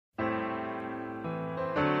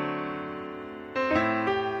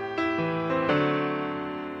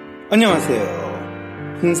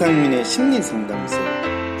안녕하세요. 홍상민의 심리상담소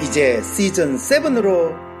이제 시즌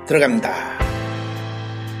 7으로 들어갑니다.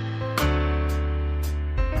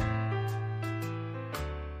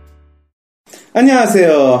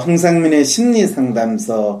 안녕하세요. 홍상민의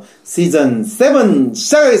심리상담소 시즌 7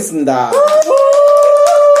 시작하겠습니다.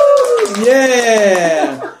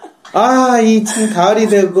 예. 이 참 가을이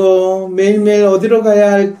되고 매일매일 어디로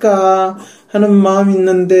가야 할까 하는 마음이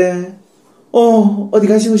있는데 어디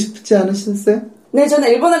가시고 싶지 않으셨어요? 네, 저는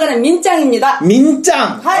일본에 가는 민짱입니다.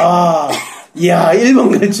 민짱! 이야,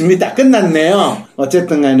 일본 갈 준비 다 끝났네요.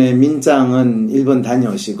 어쨌든 간에 민짱은 일본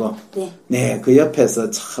다녀오시고 네, 그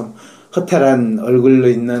옆에서 참 허탈한 얼굴로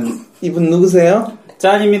있는 이분 누구세요?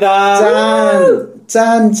 짠입니다.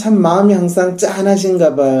 짠, 참 마음이 항상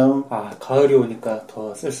짠하신가 봐요. 가을이 오니까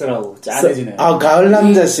더 쓸쓸하고 짠해지네요. 가을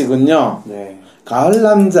남자시군요. 네. 가을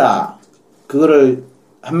남자, 그거를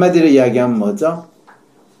한마디로 이야기하면 뭐죠?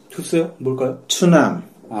 글쎄요? 뭘까요? 추남.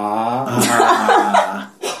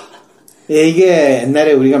 이게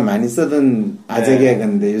옛날에 우리가 많이 쓰던 아재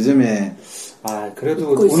개그인데 요즘에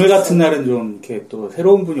그래도 오늘 같은 날은 좀 이렇게 또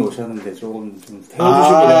새로운 분이 오셨는데 조금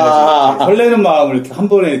태워주시고 이래가지고 설레는 마음을 이렇게 한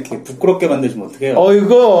번에 이렇게 부끄럽게 만드시면 어떡해요?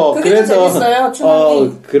 어이구, 그래도 재밌어요,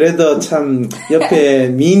 추남이. 그래도 참 옆에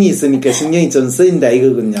미인이 있으니까 신경이 좀 쓰인다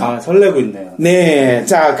이거군요. 설레고 있네요. 네,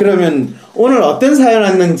 자 그러면 오늘 어떤 사연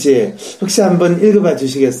왔는지 혹시 한번 읽어봐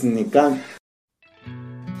주시겠습니까?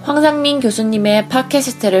 황상민 교수님의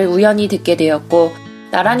팟캐스트를 우연히 듣게 되었고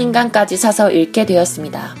나란 인간까지 사서 읽게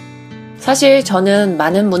되었습니다. 사실 저는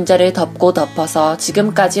많은 문제를 덮고 덮어서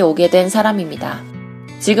지금까지 오게 된 사람입니다.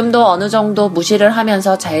 지금도 어느 정도 무시를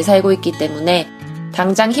하면서 잘 살고 있기 때문에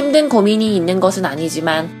당장 힘든 고민이 있는 것은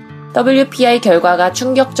아니지만 WPI 결과가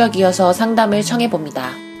충격적이어서 상담을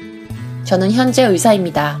청해봅니다. 저는 현재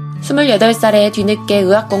의사입니다. 28살에 뒤늦게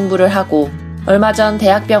의학 공부를 하고 얼마 전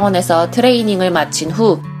대학병원에서 트레이닝을 마친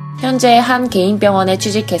후 현재 한 개인병원에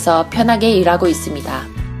취직해서 편하게 일하고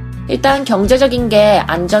있습니다. 일단 경제적인 게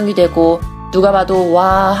안정이 되고 누가 봐도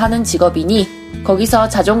와 하는 직업이니 거기서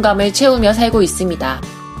자존감을 채우며 살고 있습니다.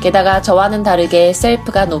 게다가 저와는 다르게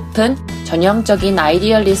셀프가 높은 전형적인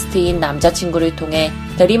아이디얼리스트인 남자친구를 통해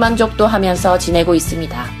대리만족도 하면서 지내고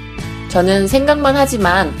있습니다. 저는 생각만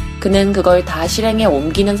하지만 그는 그걸 다 실행에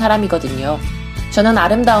옮기는 사람이거든요. 저는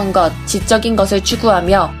아름다운 것, 지적인 것을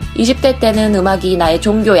추구하며 20대 때는 음악이 나의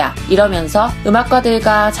종교야 이러면서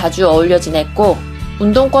음악가들과 자주 어울려 지냈고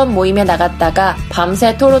운동권 모임에 나갔다가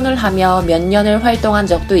밤새 토론을 하며 몇 년을 활동한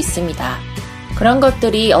적도 있습니다. 그런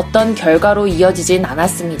것들이 어떤 결과로 이어지진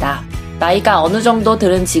않았습니다. 나이가 어느 정도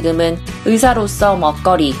들은 지금은 의사로서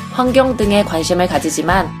먹거리, 환경 등에 관심을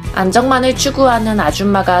가지지만 안정만을 추구하는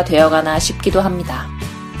아줌마가 되어가나 싶기도 합니다.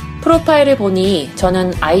 프로파일을 보니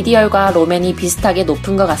저는 아이디얼과 로맨이 비슷하게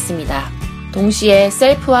높은 것 같습니다. 동시에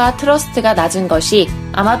셀프와 트러스트가 낮은 것이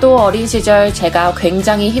아마도 어린 시절 제가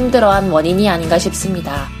굉장히 힘들어한 원인이 아닌가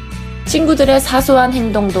싶습니다. 친구들의 사소한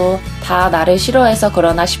행동도 다 나를 싫어해서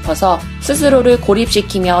그러나 싶어서 스스로를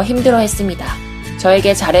고립시키며 힘들어했습니다.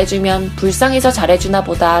 저에게 잘해주면 불쌍해서 잘해주나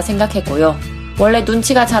보다 생각했고요. 원래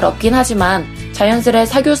눈치가 잘 없긴 하지만 자연스레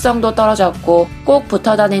사교성도 떨어졌고 꼭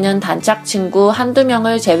붙어다니는 단짝 친구 한두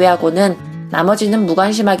명을 제외하고는 나머지는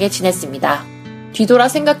무관심하게 지냈습니다. 뒤돌아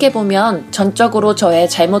생각해보면 전적으로 저의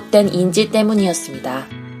잘못된 인지 때문이었습니다.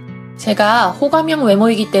 제가 호감형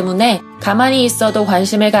외모이기 때문에 가만히 있어도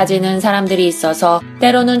관심을 가지는 사람들이 있어서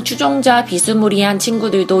때로는 추종자 비스무리한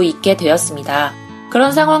친구들도 있게 되었습니다.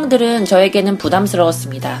 그런 상황들은 저에게는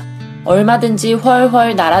부담스러웠습니다. 얼마든지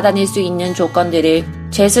훨훨 날아다닐 수 있는 조건들을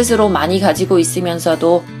제 스스로 많이 가지고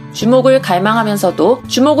있으면서도 주목을 갈망하면서도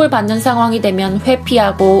주목을 받는 상황이 되면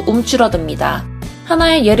회피하고 움츠러듭니다.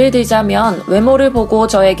 하나의 예를 들자면 외모를 보고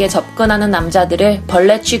저에게 접근하는 남자들을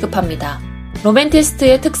벌레 취급합니다.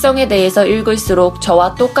 로맨티스트의 특성에 대해서 읽을수록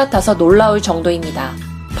저와 똑같아서 놀라울 정도입니다.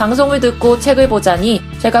 방송을 듣고 책을 보자니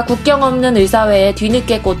제가 국경 없는 의사회에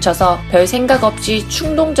뒤늦게 꽂혀서 별 생각 없이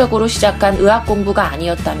충동적으로 시작한 의학 공부가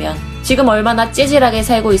아니었다면 지금 얼마나 찌질하게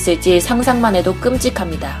살고 있을지 상상만 해도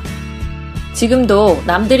끔찍합니다. 지금도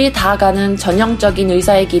남들이 다 가는 전형적인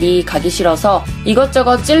의사의 길이 가기 싫어서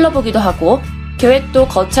이것저것 찔러보기도 하고 계획도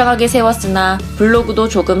거창하게 세웠으나 블로그도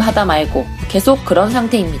조금 하다 말고 계속 그런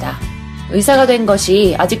상태입니다. 의사가 된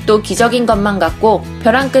것이 아직도 기적인 것만 같고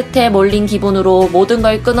벼랑 끝에 몰린 기분으로 모든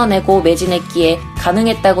걸 끊어내고 매진했기에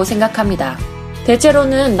가능했다고 생각합니다.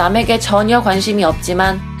 대체로는 남에게 전혀 관심이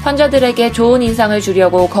없지만 환자들에게 좋은 인상을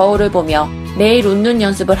주려고 거울을 보며 매일 웃는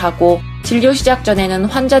연습을 하고 진료 시작 전에는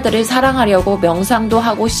환자들을 사랑하려고 명상도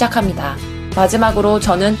하고 시작합니다. 마지막으로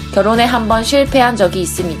저는 결혼에 한번 실패한 적이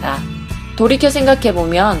있습니다. 돌이켜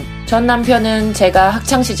생각해보면 전 남편은 제가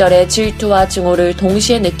학창시절에 질투와 증오를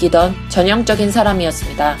동시에 느끼던 전형적인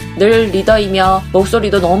사람이었습니다. 늘 리더이며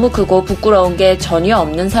목소리도 너무 크고 부끄러운 게 전혀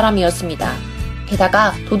없는 사람이었습니다.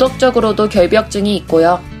 게다가 도덕적으로도 결벽증이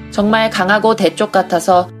있고요. 정말 강하고 대쪽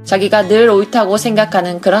같아서 자기가 늘 옳다고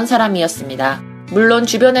생각하는 그런 사람이었습니다. 물론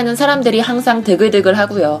주변에는 사람들이 항상 드글드글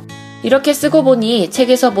하고요. 이렇게 쓰고 보니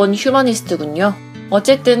책에서 본 휴머니스트군요.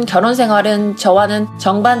 어쨌든 결혼 생활은 저와는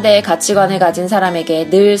정반대의 가치관을 가진 사람에게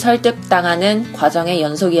늘 설득당하는 과정의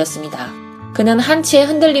연속이었습니다. 그는 한치의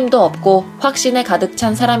흔들림도 없고 확신에 가득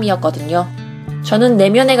찬 사람이었거든요. 저는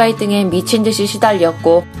내면의 갈등에 미친 듯이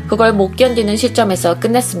시달렸고 그걸 못 견디는 시점에서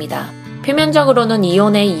끝냈습니다. 표면적으로는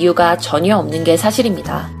이혼의 이유가 전혀 없는 게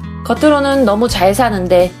사실입니다. 겉으로는 너무 잘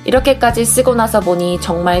사는데 이렇게까지 쓰고 나서 보니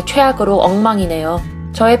정말 최악으로 엉망이네요.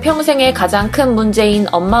 저의 평생의 가장 큰 문제인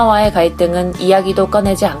엄마와의 갈등은 이야기도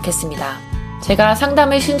꺼내지 않겠습니다. 제가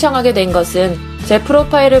상담을 신청하게 된 것은 제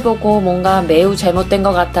프로파일을 보고 뭔가 매우 잘못된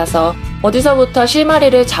것 같아서 어디서부터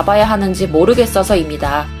실마리를 잡아야 하는지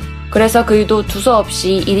모르겠어서입니다. 그래서 글도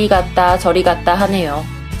두서없이 이리 갔다 저리 갔다 하네요.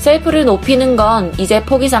 셀프를 높이는 건 이제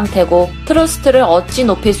포기 상태고 트러스트를 어찌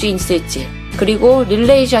높일 수 있을지 그리고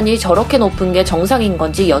릴레이션이 저렇게 높은 게 정상인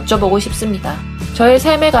건지 여쭤보고 싶습니다. 저의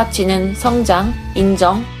삶의 가치는 성장,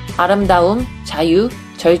 인정, 아름다움, 자유,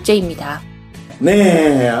 절제입니다.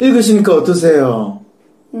 네, 읽으시니까 어떠세요?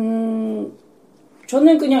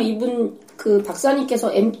 저는 그냥 이분 그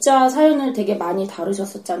박사님께서 M자 사연을 되게 많이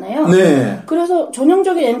다루셨었잖아요. 네. 그래서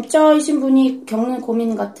전형적인 M자이신 분이 겪는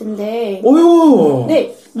고민 같은데. 오요.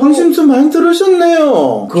 네. 방심수 많이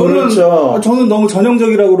들으셨네요. 그렇죠. 저는 너무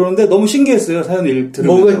전형적이라고 그러는데 너무 신기했어요. 사연을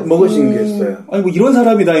들으면서. 뭐가 신기했어요? 아니 뭐 이런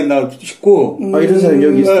사람이 다 있나 싶고. 이런 사람이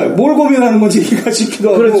여기 있어요. 네, 뭘 고민하는 건지 이해가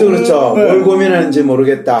싶기도 하고. 그렇죠. 네. 뭘 고민하는지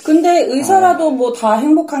모르겠다. 근데 의사라도 뭐 다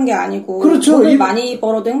행복한 게 아니고. 그렇죠. 돈을 많이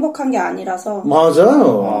벌어도 행복한 게 아니라서.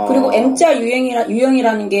 맞아요. 그리고 M자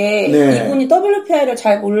유형이라는 게 네. 이분이 WPI를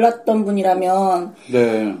잘 몰랐던 분이라면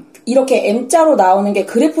네. 이렇게 M자로 나오는 게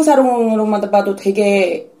그래프사롱으로만 봐도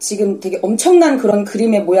지금 되게 엄청난 그런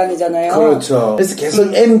그림의 모양이잖아요. 그렇죠. 그래서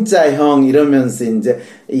계속 M자형 이러면서 이제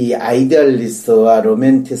이 아이디얼리스트와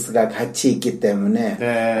로맨티스트가 같이 있기 때문에 네.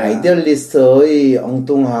 아이디얼리스트의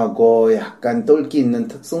엉뚱하고 약간 똘끼 있는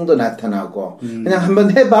특성도 나타나고 그냥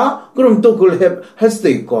한번 해봐? 그럼 또 그걸 할 수도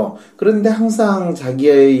있고 그런데 항상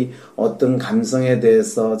자기의 어떤 감성에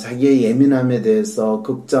대해서 자기의 예민함에 대해서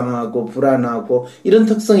걱정하고 불안하고 이런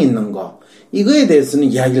특성이 있는 거 이거에 대해서는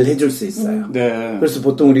이야기를 해줄 수 있어요. 네. 그래서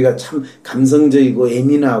보통 우리가 참 감성적이고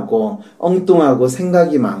예민하고 엉뚱하고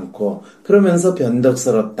생각이 많고 그러면서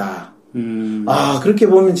변덕스럽다. 그렇게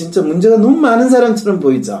보면 진짜 문제가 너무 많은 사람처럼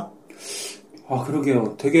보이죠.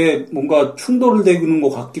 그러게요. 되게 뭔가 충돌을 대는 것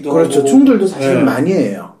같기도 그렇죠. 하고. 충돌도 사실 네. 많이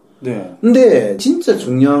해요. 네. 근데 진짜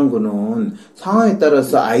중요한 거는 상황에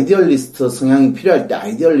따라서 아이디얼리스트 성향이 필요할 때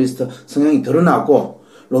아이디얼리스트 성향이 드러나고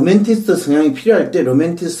로맨티스트 성향이 필요할 때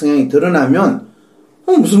로맨티스트 성향이 드러나면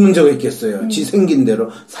무슨 문제가 있겠어요. 지 생긴 대로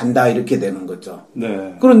산다 이렇게 되는 거죠.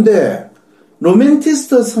 네. 그런데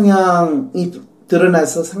로맨티스트 성향이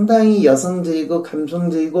드러나서 상당히 여성적이고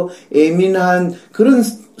감성적이고 예민한 그런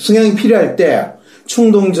성향이 필요할 때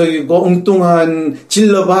충동적이고 엉뚱한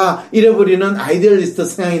질러봐 이래버리는 아이디얼리스트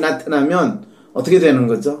성향이 나타나면 어떻게 되는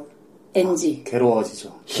거죠? NG. 괴로워지죠.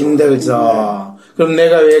 힘들죠. 그럼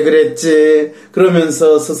내가 왜 그랬지?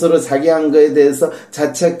 그러면서 스스로 자기 한 거에 대해서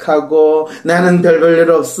자책하고 나는 별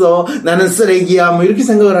일 없어. 나는 쓰레기야. 뭐 이렇게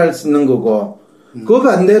생각을 할 수 있는 거고. 그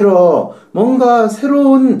반대로 뭔가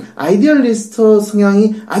새로운 아이디얼리스트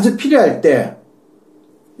성향이 아주 필요할 때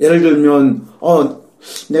예를 들면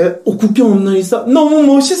내가 국경 없는 의사 너무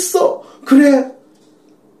멋있어. 그래.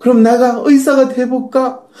 그럼 내가 의사가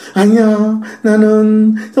돼볼까? 아니야,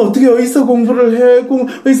 나는 어떻게 의사 공부를 해?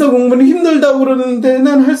 의사 공부는 힘들다고 그러는데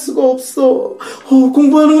난 할 수가 없어.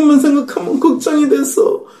 공부하는 것만 생각하면 걱정이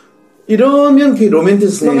돼서. 이러면 그게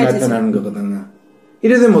로맨티스 성향이 나타나는 거거든요.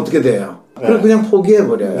 이래 되면 어떻게 돼요? 네. 그럼 그냥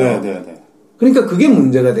포기해버려요. 네. 그러니까 그게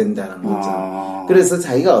문제가 된다는 거죠. 그래서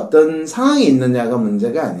자기가 어떤 상황이 있느냐가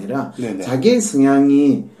문제가 아니라 네네. 자기의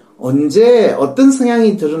성향이 언제 어떤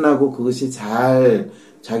성향이 드러나고 그것이 잘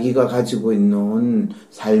자기가 가지고 있는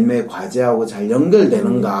삶의 과제하고 잘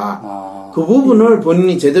연결되는가 그 부분을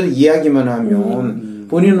본인이 제대로 이야기만 하면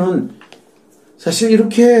본인은 사실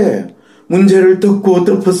이렇게 문제를 덮고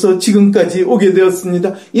덮어서 지금까지 오게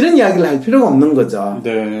되었습니다. 이런 이야기를 할 필요가 없는 거죠.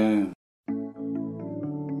 네.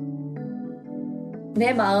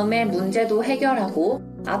 내 마음의 문제도 해결하고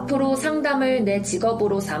앞으로 상담을 내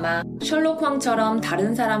직업으로 삼아 셜록 홈처럼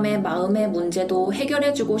다른 사람의 마음의 문제도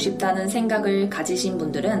해결해주고 싶다는 생각을 가지신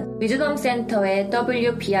분들은 위즈덤 센터의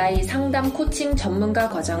WPI 상담 코칭 전문가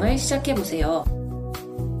과정을 시작해보세요.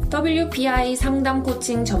 WPI 상담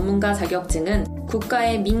코칭 전문가 자격증은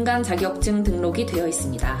국가의 민간 자격증 등록이 되어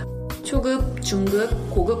있습니다. 초급, 중급,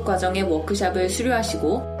 고급 과정의 워크숍을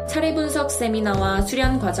수료하시고 차례 분석 세미나와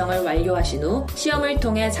수련 과정을 완료하신 후 시험을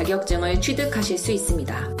통해 자격증을 취득하실 수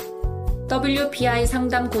있습니다. WPI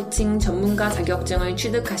상담 코칭 전문가 자격증을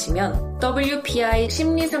취득하시면 WPI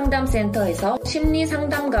심리상담센터에서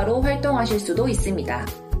심리상담가로 활동하실 수도 있습니다.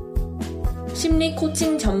 심리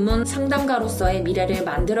코칭 전문 상담가로서의 미래를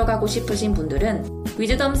만들어가고 싶으신 분들은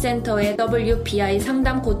위즈덤 센터의 WPI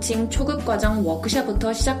상담 코칭 초급 과정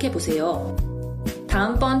워크숍부터 시작해보세요.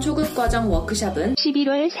 다음번 초급 과정 워크숍은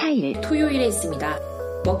 11월 4일 토요일에 있습니다.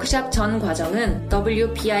 워크숍 전 과정은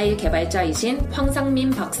WPI 개발자이신 황상민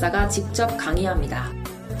박사가 직접 강의합니다.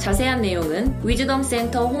 자세한 내용은 위즈덤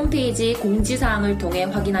센터 홈페이지 공지사항을 통해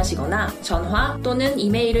확인하시거나 전화 또는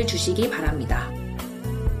이메일을 주시기 바랍니다.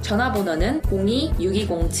 전화번호는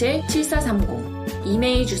 02-6207-7430,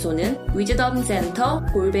 이메일 주소는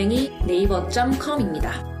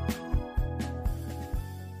wisdomcenter@naver.com입니다.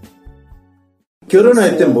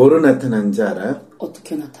 결혼할 때 뭐로 나타나는지 알아요?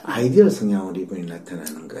 어떻게 나타나요? 아이디얼 성향으로 이분이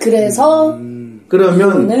나타나는 거예요. 그래서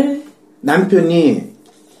그러면 남편이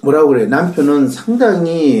뭐라고 그래요? 남편은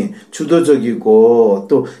상당히 주도적이고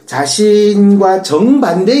또 자신과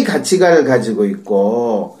정반대의 가치관을 가지고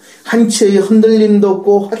있고 한치의 흔들림도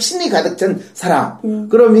없고 확신이 가득 찬 사람.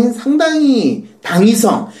 그러면 상당히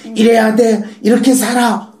당위성, 이래야 돼, 이렇게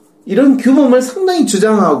살아, 이런 규범을 상당히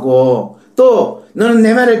주장하고 또 너는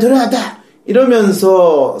내 말을 들어야 돼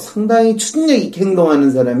이러면서 상당히 추진력 있게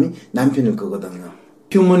행동하는 사람이 남편일 거거든요.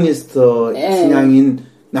 휴머니스트 성향인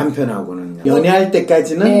남편하고는요. 연애할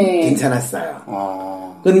때까지는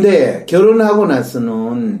괜찮았어요. 근데 결혼하고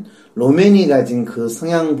나서는 로맨이 가진 그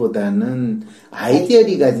성향보다는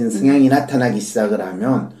아이디얼이 가진 성향이 나타나기 시작을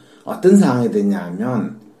하면 어떤 상황이 되냐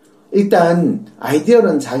하면 일단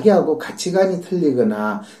아이디얼은 자기하고 가치관이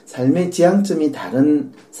틀리거나 삶의 지향점이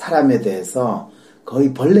다른 사람에 대해서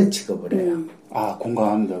거의 벌레 취급을 해요.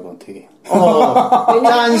 공감합니다. 그건 되게.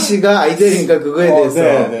 짜한 씨가 아이디얼이니까 그거에 대해서.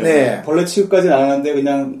 네. 벌레 취급까지는 안 하는데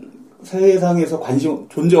그냥 세상에서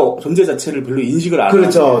존재 자체를 별로 인식을 안 하죠.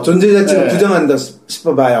 그렇죠. 존재 자체를 부정한다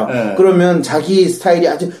싶어봐요. 그러면 자기 스타일이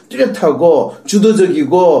아주 뚜렷하고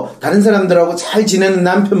주도적이고 다른 사람들하고 잘 지내는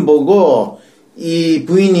남편 보고 이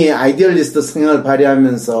부인이 아이디얼리스트 성향을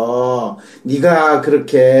발휘하면서 네가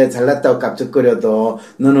그렇게 잘났다고 깝죽거려도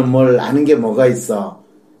너는 뭘 아는 게 뭐가 있어.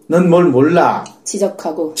 넌 뭘 몰라.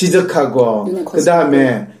 지적하고 그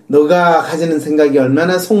다음에 너가 가지는 생각이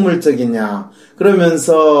얼마나 속물적이냐.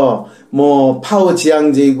 그러면서 뭐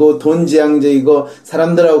파워지향적이고 돈지향적이고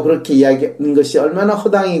사람들하고 그렇게 이야기하는 것이 얼마나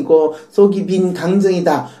허당이고 속이 빈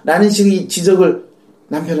강정이다 라는 식의 지적을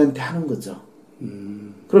남편한테 하는 거죠.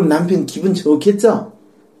 그럼 남편 기분 좋겠죠?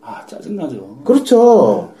 짜증나죠.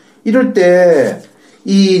 그렇죠. 이럴 때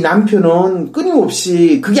이 남편은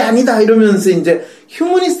끊임없이 그게 아니다 이러면서 이제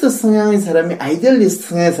휴머니스트 성향의 사람이 아이디얼리스트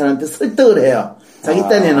성향의 사람한테 설득을 해요. 자기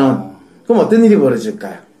딴에는. 그럼 어떤 일이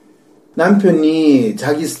벌어질까요? 남편이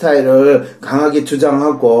자기 스타일을 강하게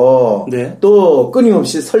주장하고 또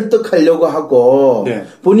끊임없이 설득하려고 하고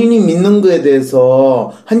본인이 믿는 거에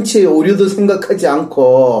대해서 한치의 오류도 생각하지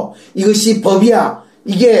않고 이것이 법이야.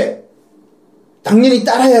 이게 당연히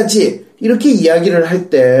따라야지. 이렇게 이야기를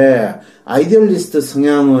할 때 아이디얼리스트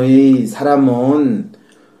성향의 사람은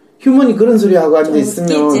휴먼이 그런 소리 하고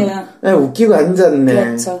앉아있으면 웃기고 앉았네.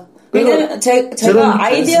 그렇죠. 왜냐면 제가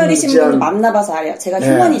아이디얼이신 분을 만나봐서 알아요. 제가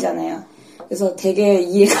휴먼이잖아요. 그래서 되게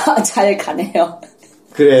이해가 잘 가네요.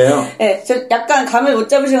 그래요? 네, 저 약간 감을 못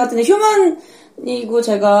잡으신 것 같은데 휴먼이고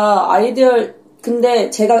제가 아이디얼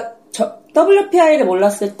근데 제가 WPI를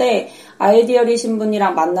몰랐을 때 아이디얼이신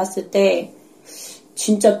분이랑 만났을 때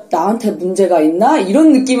진짜 나한테 문제가 있나?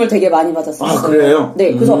 이런 느낌을 되게 많이 받았어요. 그래요?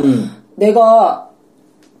 네, 그래서 내가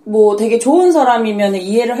뭐 되게 좋은 사람이면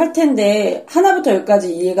이해를 할 텐데 하나부터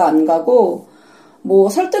열까지 이해가 안 가고 뭐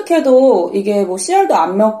설득해도 이게 뭐 씨알도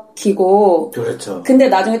안 먹히고 그렇죠. 근데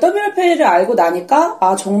나중에 WPI를 알고 나니까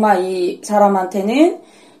정말 이 사람한테는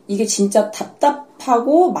이게 진짜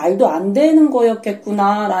답답하고 말도 안 되는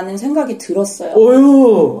거였겠구나라는 생각이 들었어요.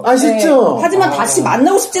 어휴, 아쉽죠? 네, 하지만 다시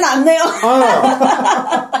만나고 싶진 않네요.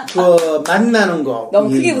 만나는 거. 너무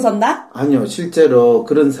크게 웃었나? 아니요, 실제로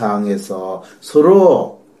그런 상황에서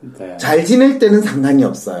서로 잘 지낼 때는 상관이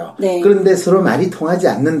없어요. 그런데 서로 말이 통하지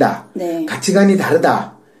않는다. 가치관이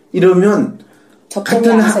다르다. 이러면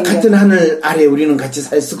같은 하늘 아래 우리는 같이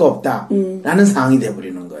살 수가 없다. 라는 상황이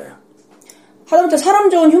돼버리는 거예요. 하다못해 사람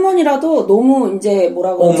좋은 휴먼이라도 너무 이제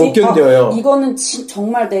뭐라고 하지? 못 견뎌요. 이거는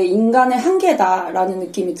정말 내 인간의 한계다라는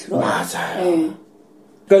느낌이 들어요. 맞아요.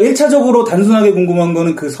 그러니까 1차적으로 단순하게 궁금한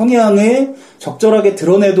거는 그 성향을 적절하게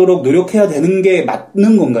드러내도록 노력해야 되는 게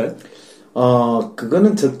맞는 건가요?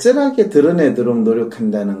 그거는 적절하게 드러내도록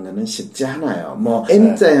노력한다는 거는 쉽지 않아요.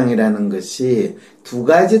 M자형이라는 것이 두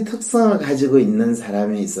가지 특성을 가지고 있는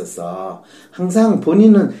사람에 있어서 항상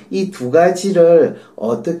본인은 이 두 가지를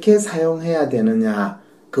어떻게 사용해야 되느냐,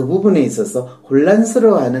 그 부분에 있어서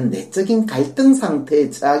혼란스러워하는 내적인 갈등 상태에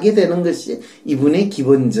처하게 되는 것이 이분의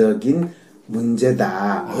기본적인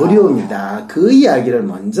문제다, 어려움이다. 그 이야기를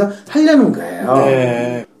먼저 하려는 거예요.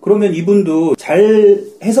 네. 그러면 이분도 잘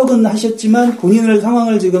해석은 하셨지만 본인의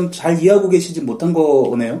상황을 지금 잘 이해하고 계시지 못한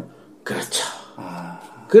거네요? 그렇죠.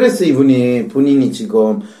 그래서 본인이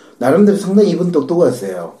지금 나름대로 상당히 이분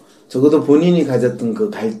똑똑하세요. 적어도 본인이 가졌던 그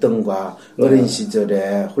갈등과 어린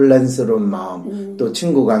시절의 혼란스러운 마음, 또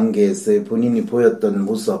친구 관계에서의 본인이 보였던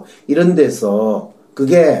모습, 이런 데서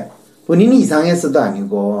그게 본인이 이상해서도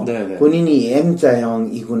아니고 본인이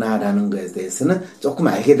M자형이구나라는 것에 대해서는 조금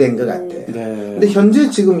알게 된 것 같아요. 근데 현재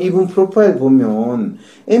지금 이분 프로파일 보면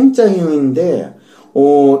M자형인데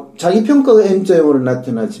자기 평가가 M자형으로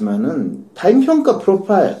나타나지만은 타인 평가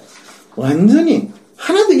프로파일 완전히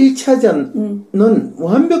하나도 일치하지 않는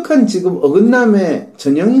완벽한 지금 어긋남의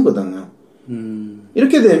전형이거든요.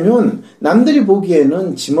 이렇게 되면 남들이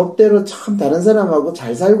보기에는 지멋대로 참 다른 사람하고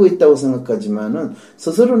잘 살고 있다고 생각하지만은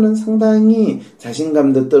스스로는 상당히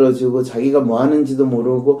자신감도 떨어지고 자기가 뭐 하는지도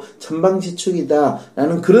모르고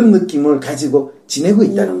천방지축이다라는 그런 느낌을 가지고 지내고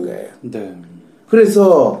있다는 거예요.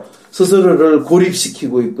 그래서 스스로를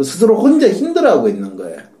고립시키고 있고 스스로 혼자 힘들어하고 있는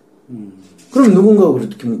거예요. 그럼 누군가가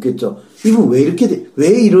그렇게 묻겠죠. 이분 왜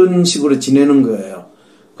이런 식으로 지내는 거예요?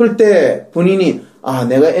 그럴 때 본인이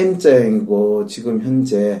내가 M자형이고 지금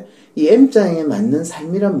현재 이 M자형에 맞는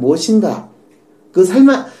삶이란 무엇인가? 그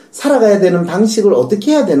살아가야 되는 방식을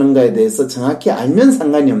어떻게 해야 되는가에 대해서 정확히 알면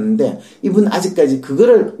상관이 없는데 이분 아직까지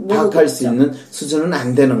그거를 파악할 수 있는 수준은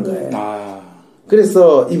안 되는 거예요.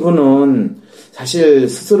 그래서 이분은 사실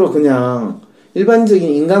스스로 그냥 일반적인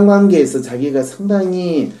인간관계에서 자기가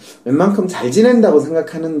상당히 웬만큼 잘 지낸다고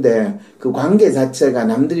생각하는데 그 관계 자체가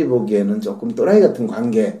남들이 보기에는 조금 또라이 같은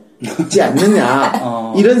관계지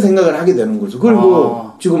않느냐 이런 생각을 하게 되는 거죠.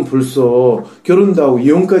 그리고 지금 벌써 결혼도 하고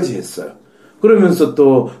이혼까지 했어요. 그러면서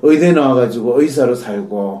또 의대 나와가지고 의사로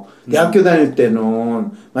살고 대학교 다닐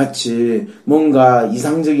때는 마치 뭔가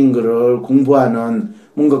이상적인 거를 공부하는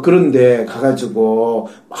뭔가 그런데 가가지고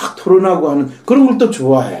막 토론하고 하는 그런 걸 또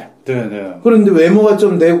좋아해. 그런데 외모가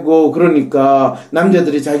좀 되고 그러니까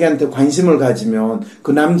남자들이 자기한테 관심을 가지면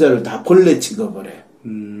그 남자를 다 벌레 취급을 해.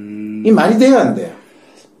 이 말이 돼요, 안 돼요?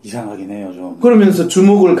 이상하긴 해요, 좀. 그러면서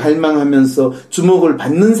주목을 갈망하면서 주목을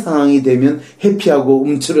받는 상황이 되면 회피하고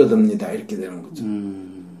움츠러듭니다. 이렇게 되는 거죠.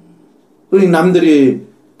 그러니까 남들이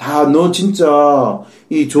다 너 진짜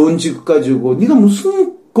이 좋은 직업 가지고 네가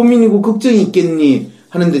무슨 고민이고 걱정이 있겠니?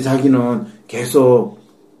 하는데 자기는 계속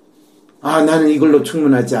나는 이걸로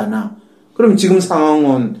충분하지 않아. 그럼 지금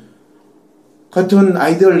상황은 같은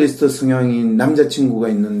아이디얼리스트 성향인 남자친구가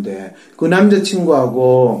있는데 그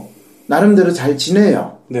남자친구하고 나름대로 잘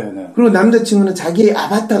지내요. 그리고 남자친구는 자기의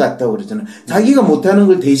아바타 같다고 그러잖아요. 자기가 못하는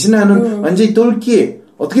걸 대신하는 완전히 똘끼,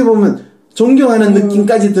 어떻게 보면 존경하는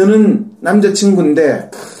느낌까지 드는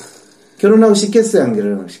남자친구인데 결혼하고 싶겠어요? 안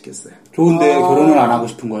결혼하고 싶겠어요? 좋은데 결혼을 안 하고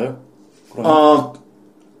싶은 거예요?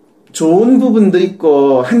 좋은 부분도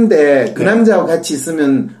있고 한데 그 남자하고 같이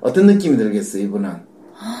있으면 어떤 느낌이 들겠어요, 이분은?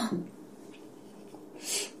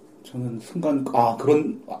 저는 순간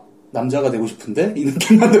그런 남자가 되고 싶은데? 이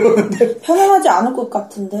느낌만 들었는데 편안하지 않을 것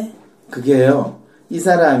같은데. 그게요, 이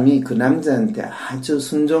사람이 그 남자한테 아주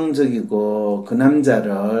순종적이고 그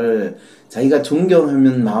남자를 자기가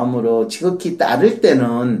존경하는 마음으로 지극히 따를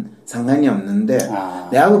때는 상관이 없는데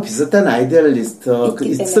내하고 비슷한 아이디얼리스트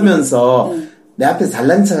있으면서 내 앞에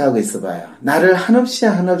잘난 척하고 있어봐요. 나를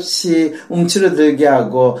한없이 움츠러들게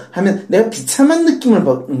하고 하면 내가 비참한 느낌을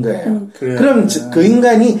받는 거예요. 그럼 그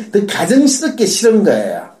인간이 더 가정스럽게 싫은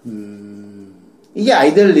거예요. 이게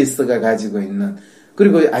아이디얼리스트가 가지고 있는,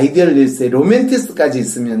 그리고 아이디얼리스트의 로맨티스트까지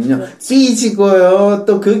있으면요, 삐지고요,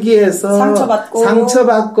 또 거기에서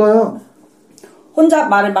상처받고요. 혼자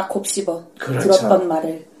말을 막 곱씹어. 들었던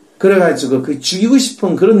말을. 그래가지고 그 죽이고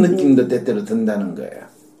싶은 그런 느낌도 때때로 든다는 거예요.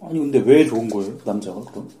 아니 근데 왜 좋은 거예요, 남자가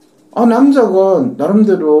그럼? 남자가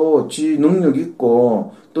나름대로 지 능력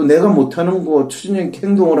있고 또 내가 못하는 거 추진력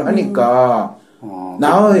행동을 하니까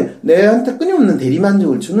내한테 끊임없는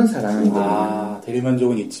대리만족을 주는 사람이거든요.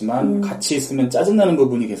 대리만족은 있지만 같이 있으면 짜증나는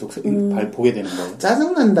부분이 계속 보게 되는 거예요.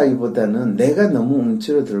 짜증난다기보다는 내가 너무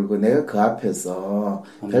움츠러들고 내가 그 앞에서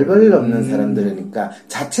별 볼 일 없는 사람들이니까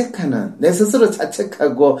자책하는, 내 스스로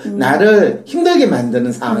자책하고 나를 힘들게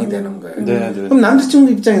만드는 상황이 되는 거예요. 네. 그럼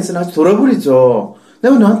남자친구 입장에서는 아주 돌아버리죠.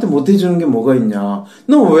 내가 너한테 못해주는 게 뭐가 있냐?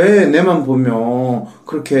 너 왜 내만 보면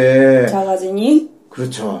그렇게 작아지니?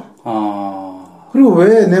 그렇죠. 그리고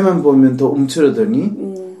왜 내만 보면 더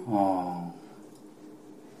움츠러드니?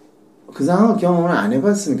 그 상황 경험을 안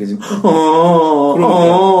해봤으니까 지금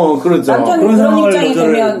그렇죠. 남편이 그런 입장이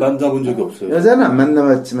되면 만나본 적이 없어요. 여자는 안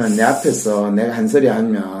만나봤지만 내 앞에서 내가 한 소리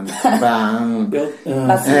하면 금방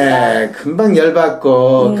금방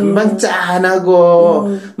열받고 금방 짠하고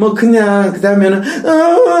뭐 그냥 그 다음에는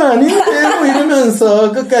아닌데 뭐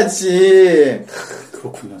이러면서 끝까지.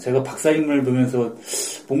 그렇군요. 제가 박사님을 보면서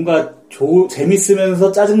뭔가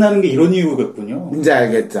재밌으면서 짜증나는 게 이런 이유겠군요. 이제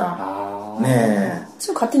알겠죠. 네.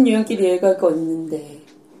 지금 같은 유형끼리 얘기할 거 있는데.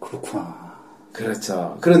 그렇구나.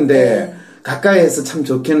 그렇죠. 그런데 가까이에서 참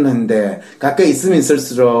좋기는 한데 가까이 있으면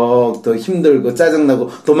있을수록 더 힘들고 짜증나고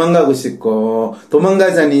도망가고 싶고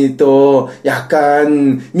도망가자니 또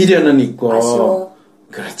약간 미련은 있고 아쉬워.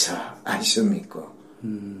 그렇죠. 아쉬움이 있고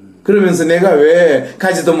그러면서 내가 왜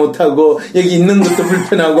가지도 못하고 여기 있는 것도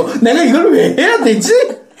불편하고 내가 이걸 왜 해야 되지?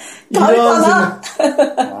 이런 생각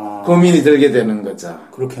고민이 들게 되는 거죠.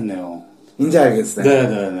 그렇겠네요. 이제 알겠어요.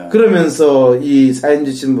 네네네. 그러면서 이 사연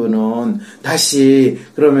주신 분은 다시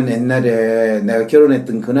그러면 옛날에 내가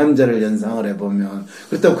결혼했던 그 남자를 연상을 해보면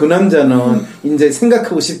그렇다고 그 남자는 이제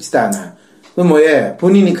생각하고 싶지도 않아. 그 뭐에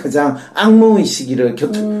본인이 가장 악몽의 시기를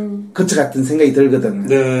거쳐갔던 생각이 들거든요.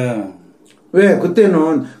 네. 왜?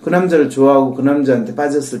 그때는 그 남자를 좋아하고 그 남자한테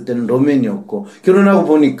빠졌을 때는 로맨이었고 결혼하고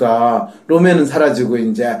보니까 로맨은 사라지고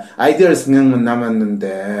이제 아이디얼 성향만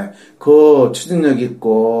남았는데 그 추진력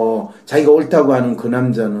있고 자기가 옳다고 하는 그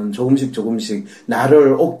남자는 조금씩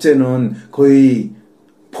나를 옥죄는 거의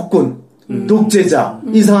폭군, 독재자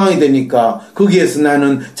이 상황이 되니까 거기에서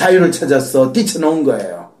나는 자유를 찾아서 뛰쳐나온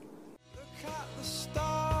거예요.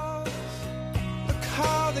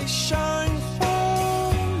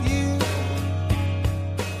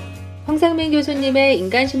 황상민 교수님의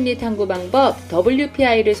인간심리 탐구 방법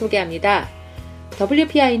WPI를 소개합니다.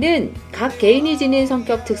 WPI는 각 개인이 지닌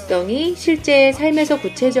성격 특성이 실제 삶에서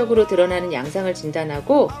구체적으로 드러나는 양상을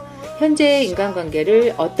진단하고 현재의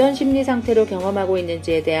인간관계를 어떤 심리 상태로 경험하고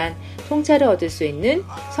있는지에 대한 통찰을 얻을 수 있는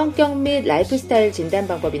성격 및 라이프 스타일 진단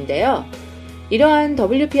방법인데요. 이러한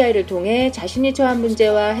WPI를 통해 자신이 처한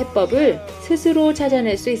문제와 해법을 스스로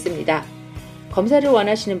찾아낼 수 있습니다. 검사를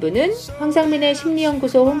원하시는 분은 황상민의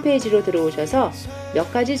심리연구소 홈페이지로 들어오셔서 몇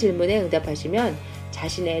가지 질문에 응답하시면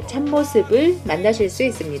자신의 참모습을 만나실 수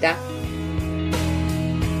있습니다.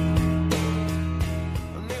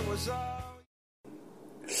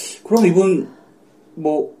 그럼 이분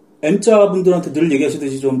M자분들한테 늘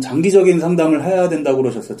얘기하시듯이 좀 장기적인 상담을 해야 된다고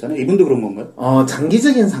그러셨었잖아요. 이분도 그런 건가요?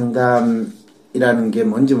 장기적인 상담이라는 게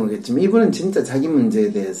뭔지 모르겠지만 이분은 진짜 자기 문제에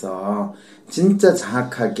대해서 진짜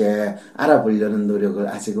정확하게 알아보려는 노력을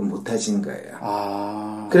아직은 못 하신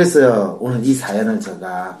거예요. 그래서 오늘 이 사연을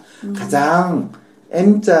제가 가장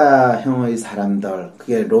M자형의 사람들,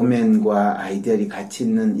 그게 로맨과 아이디얼이 같이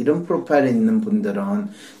있는 이런 프로파일에 있는 분들은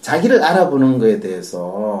자기를 알아보는 거에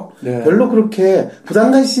대해서 별로 그렇게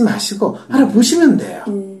부담 가지지 마시고 알아보시면 돼요.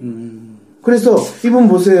 그래서 이분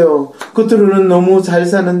보세요. 겉으로는 너무 잘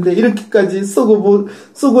사는데 이렇게까지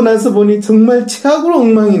쏘고 나서 보니 정말 최악으로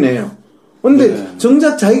엉망이네요. 근데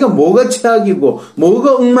정작 자기가 뭐가 최악이고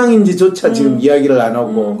뭐가 엉망인지조차 지금 이야기를 안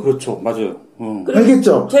하고. 그렇죠. 맞아요.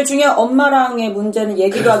 알겠죠? 제일 중요한 엄마랑의 문제는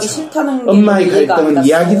얘기도 하기 싫다는 게 엄마의 갈등은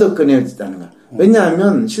이야기도 꺼내지다는 거야.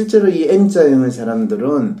 왜냐하면 실제로 이 M자형의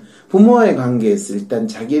사람들은 부모와의 관계에서 일단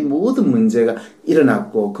자기의 모든 문제가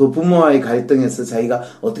일어났고 그 부모와의 갈등에서 자기가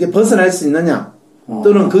어떻게 벗어날 수 있느냐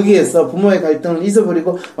또는 거기에서 부모의 갈등을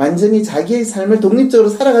잊어버리고 완전히 자기의 삶을 독립적으로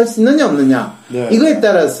살아갈 수 있느냐 없느냐 이거에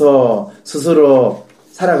따라서 스스로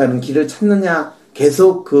살아가는 길을 찾느냐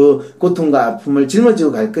계속 그 고통과 아픔을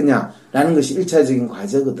짊어지고 갈 거냐라는 것이 1차적인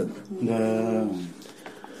과제거든요.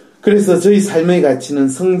 그래서 저희 삶의 가치는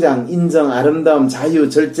성장, 인정, 아름다움, 자유,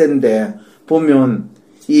 절제인데 보면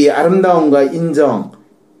이 아름다움과 인정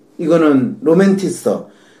이거는 로맨티스트,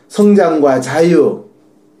 성장과 자유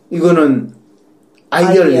이거는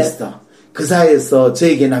아이디얼리스트. 그 사이에서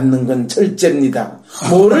저에게 남는 건 절제입니다.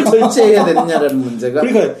 뭐를 절제해야 되느냐라는 문제가.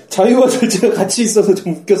 그러니까 자유와 절제가 같이 있어서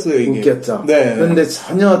좀 웃겼어요, 이게. 웃겼죠. 네. 그런데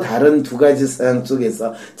전혀 다른 두 가지 서양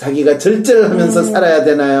쪽에서 자기가 절제를 하면서 살아야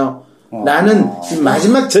되나요? 나는 지금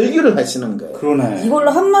마지막 절규를 하시는 거예요. 그러네.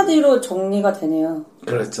 이걸로 한마디로 정리가 되네요.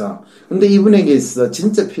 그렇죠. 근데 이분에게 있어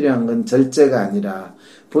진짜 필요한 건 절제가 아니라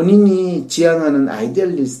본인이 지향하는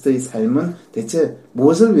아이디얼리스트의 삶은 대체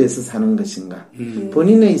무엇을 위해서 사는 것인가?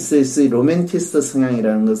 본인에 있어서의 로맨티스트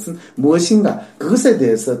성향이라는 것은 무엇인가? 그것에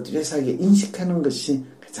대해서 뚜렷하게 인식하는 것이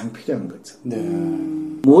가장 필요한 거죠. 네.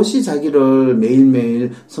 무엇이 자기를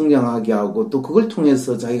매일매일 성장하게 하고 또 그걸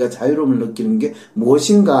통해서 자기가 자유로움을 느끼는 게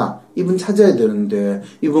무엇인가 이분 찾아야 되는데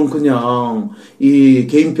이분 그냥 이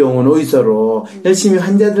개인병원 의사로 열심히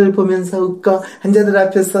환자들을 보면서 웃고 환자들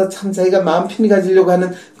앞에서 참 자기가 마음 편히 가지려고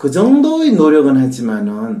하는 그 정도의 노력은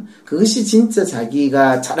하지만은 그것이 진짜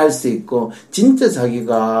자기가 잘할 수 있고 진짜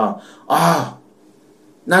자기가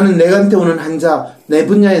나는 내한테 오는 환자 내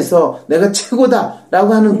분야에서 내가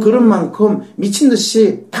최고다라고 하는 그런 만큼 미친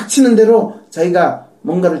듯이 닥치는 대로 자기가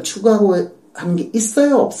뭔가를 추구하고 하는 게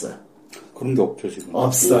있어요, 없어요? 그런 게 없죠, 지금.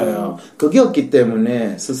 없어요. 그게 없기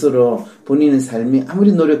때문에 스스로 본인의 삶이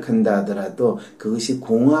아무리 노력한다 하더라도 그것이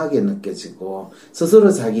공허하게 느껴지고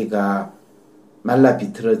스스로 자기가 말라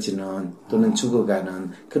비틀어지는 또는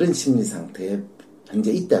죽어가는 그런 심리 상태에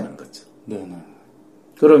현재 있다는 거죠. 네네.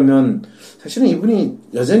 그러면 사실은 이분이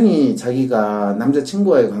여전히 자기가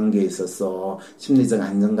남자친구와의 관계에 있어서 심리적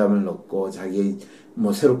안정감을 얻고 자기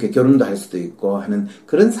새롭게 결혼도 할 수도 있고 하는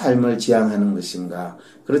그런 삶을 지향하는 것인가?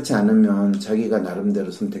 그렇지 않으면 자기가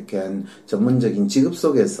나름대로 선택한 전문적인 직업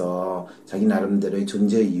속에서 자기 나름대로의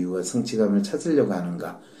존재 이유와 성취감을 찾으려고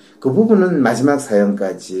하는가? 그 부분은 마지막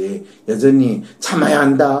사연까지 여전히 참아야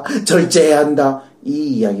한다, 절제해야 한다,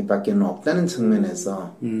 이 이야기밖에는 없다는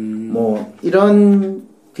측면에서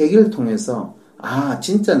이런 계기를 통해서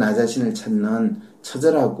진짜 나 자신을 찾는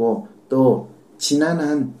처절하고 또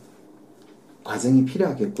지난한 과정이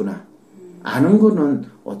필요하겠구나. 아는 거는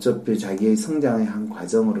어차피 자기의 성장의 한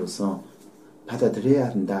과정으로서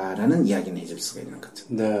받아들여야 한다라는 이야기는 해줄 수가 있는 거죠.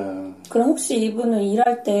 네. 그럼 혹시 이분은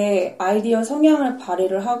일할 때 아이디어 성향을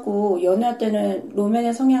발휘를 하고 연애할 때는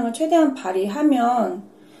로맨의 성향을 최대한 발휘하면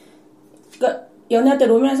그러니까 연애할 때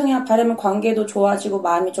로맨의 성향을 발휘하면 관계도 좋아지고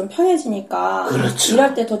마음이 좀 편해지니까 그렇죠.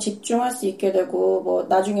 일할 때 더 집중할 수 있게 되고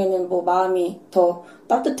나중에는 마음이 더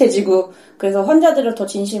따뜻해지고 그래서 환자들을 더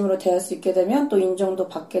진심으로 대할 수 있게 되면 또 인정도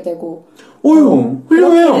받게 되고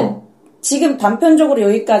훌륭해요. 지금 단편적으로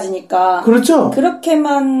여기까지니까 그렇죠.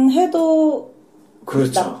 그렇게만 해도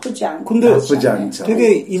그렇죠. 나쁘지 않고 근데 나쁘지 않죠.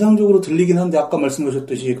 되게 이상적으로 들리긴 한데 아까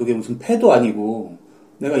말씀하셨듯이 그게 무슨 패도 아니고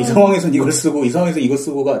내가 이 상황에서는 이걸 쓰고 이 상황에서 이거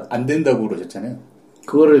쓰고가 안 된다고 그러셨잖아요.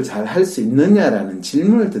 그거를 잘 할 수 있느냐라는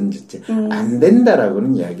질문을 던졌지 안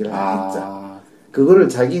된다라고는 이야기를 안 했죠. 그거를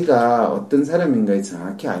자기가 어떤 사람인가에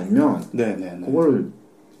정확히 알면 네네네. 그걸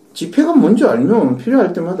지폐가 뭔지 알면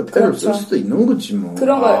필요할 때마다 패를 그렇죠. 쓸 수도 있는 거지 뭐.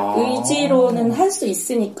 그런 걸 의지로는 할 수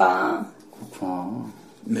있으니까. 그렇구나.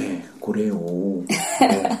 네, 그래요.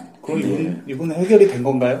 네. 그럼 이분 해결이 된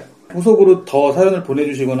건가요? 후속으로 더 사연을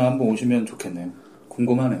보내주시거나 한번 오시면 좋겠네요.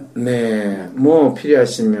 궁금하네요. 네,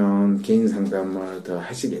 필요하시면 개인 상담을 더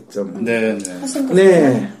하시겠죠. 네.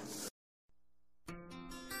 네.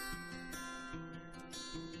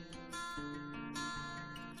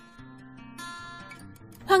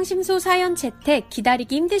 황심소 사연 채택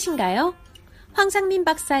기다리기 힘드신가요? 황상민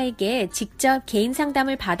박사에게 직접 개인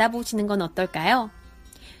상담을 받아보시는 건 어떨까요?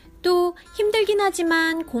 또 힘들긴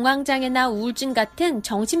하지만 공황장애나 우울증 같은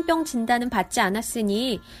정신병 진단은 받지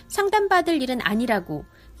않았으니 상담받을 일은 아니라고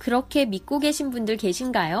그렇게 믿고 계신 분들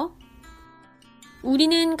계신가요?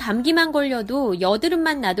 우리는 감기만 걸려도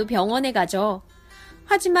여드름만 나도 병원에 가죠.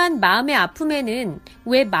 하지만 마음의 아픔에는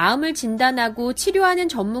왜 마음을 진단하고 치료하는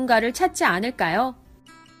전문가를 찾지 않을까요?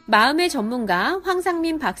 마음의 전문가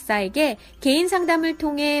황상민 박사에게 개인 상담을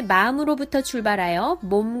통해 마음으로부터 출발하여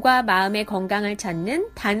몸과 마음의 건강을 찾는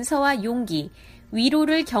단서와 용기,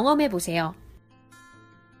 위로를 경험해보세요.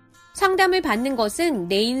 상담을 받는 것은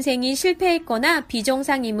내 인생이 실패했거나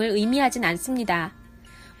비정상임을 의미하진 않습니다.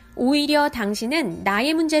 오히려 당신은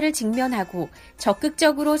나의 문제를 직면하고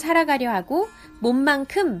적극적으로 살아가려 하고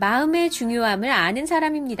몸만큼 마음의 중요함을 아는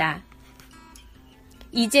사람입니다.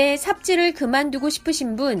 이제 삽질을 그만두고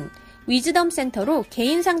싶으신 분, 위즈덤 센터로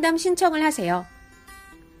개인 상담 신청을 하세요.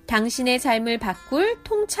 당신의 삶을 바꿀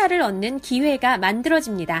통찰을 얻는 기회가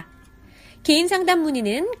만들어집니다. 개인 상담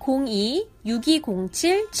문의는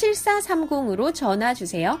 02-6207-7430으로 전화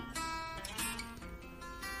주세요.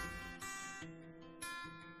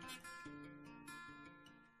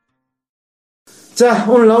 자,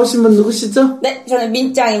 오늘 나오신 분 누구시죠? 네, 저는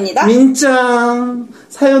민짱입니다. 민짱,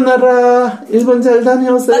 사요나라, 일본 잘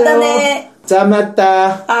다녀오세요. 맞다네. 자,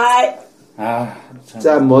 맞다.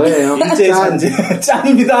 자, 뭐예요? 일제의 잔재,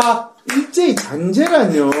 짱입니다. 일제의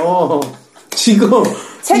잔재라뇨. 지금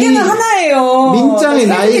세계는 하나예요. 민짱의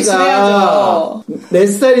나이가 몇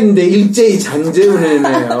살인데 일제히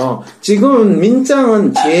잔재운이네요. 지금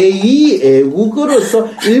민짱은 제2 애국어로서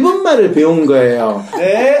일본말을 배운 거예요.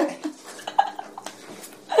 네.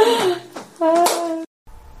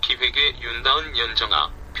 기획의 윤다은 연정아,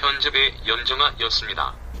 편집의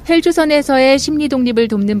연정아였습니다. 헬조선에서의 심리 독립을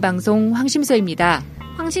돕는 방송 황심소입니다.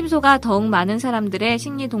 황심소가 더욱 많은 사람들의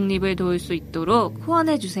심리 독립을 도울 수 있도록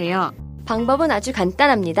후원해주세요. 방법은 아주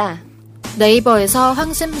간단합니다. 네이버에서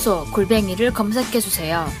황심소 /를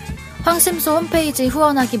검색해주세요. 황심소 홈페이지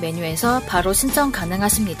후원하기 메뉴에서 바로 신청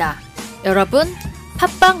가능하십니다. 여러분,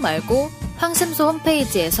 팟빵 말고 황심소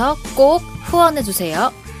홈페이지에서 꼭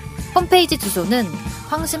후원해주세요. 홈페이지 주소는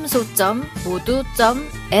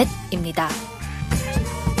황심소.modu.at입니다.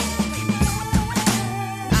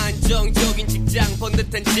 안정적인 직장,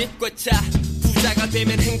 번듯한 집과 차, 부자가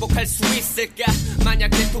되면 행복할 수 있을까? 만약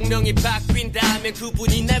대통령이 바뀐다면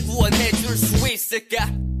그분이 날 구원해 줄 수 있을까?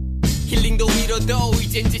 힐링도 위로도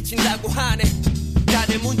이젠 지친다고 하네.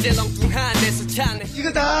 다들 문제 엉뚱한 데서 찾네.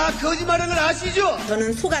 이거 다 거짓말하는 걸 아시죠?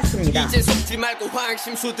 저는 속았습니다. 이제 속지 말고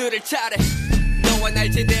황심소들을 차례. 너와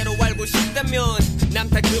날 제대로 알고 싶다면, 남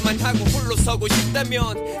탓 그만하고 홀로 서고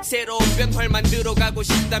싶다면, 새로운 변화를 만들어 가고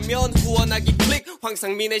싶다면, 후원하기 클릭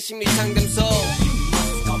황상민의 심리상담소.